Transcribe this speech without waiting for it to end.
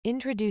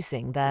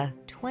Introducing the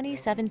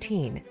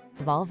 2017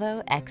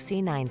 Volvo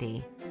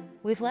XC90.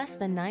 With less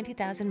than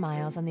 90,000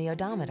 miles on the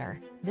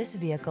odometer, this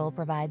vehicle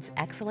provides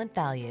excellent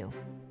value.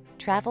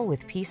 Travel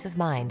with peace of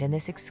mind in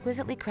this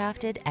exquisitely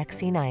crafted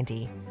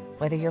XC90.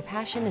 Whether your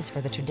passion is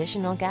for the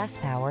traditional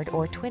gas-powered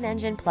or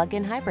twin-engine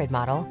plug-in hybrid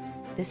model,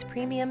 this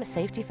premium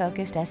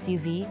safety-focused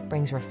SUV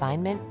brings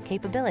refinement,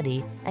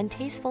 capability, and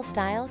tasteful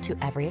style to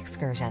every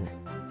excursion.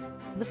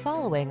 The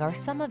following are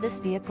some of this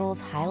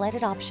vehicle's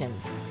highlighted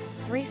options: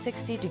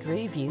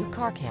 360-degree view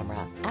car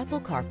camera,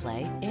 Apple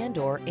CarPlay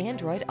and/or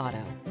Android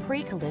Auto,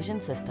 pre-collision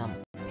system,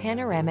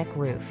 panoramic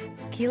roof,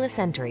 keyless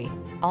entry,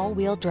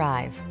 all-wheel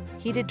drive,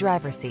 heated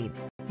driver's seat,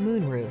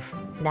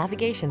 moonroof,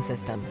 navigation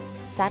system,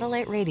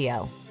 satellite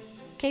radio.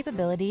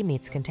 Capability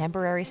meets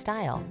contemporary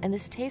style in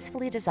this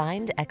tastefully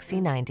designed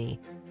XC90.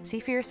 See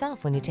for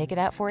yourself when you take it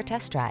out for a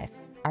test drive.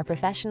 Our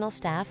professional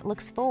staff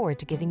looks forward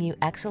to giving you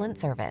excellent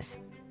service.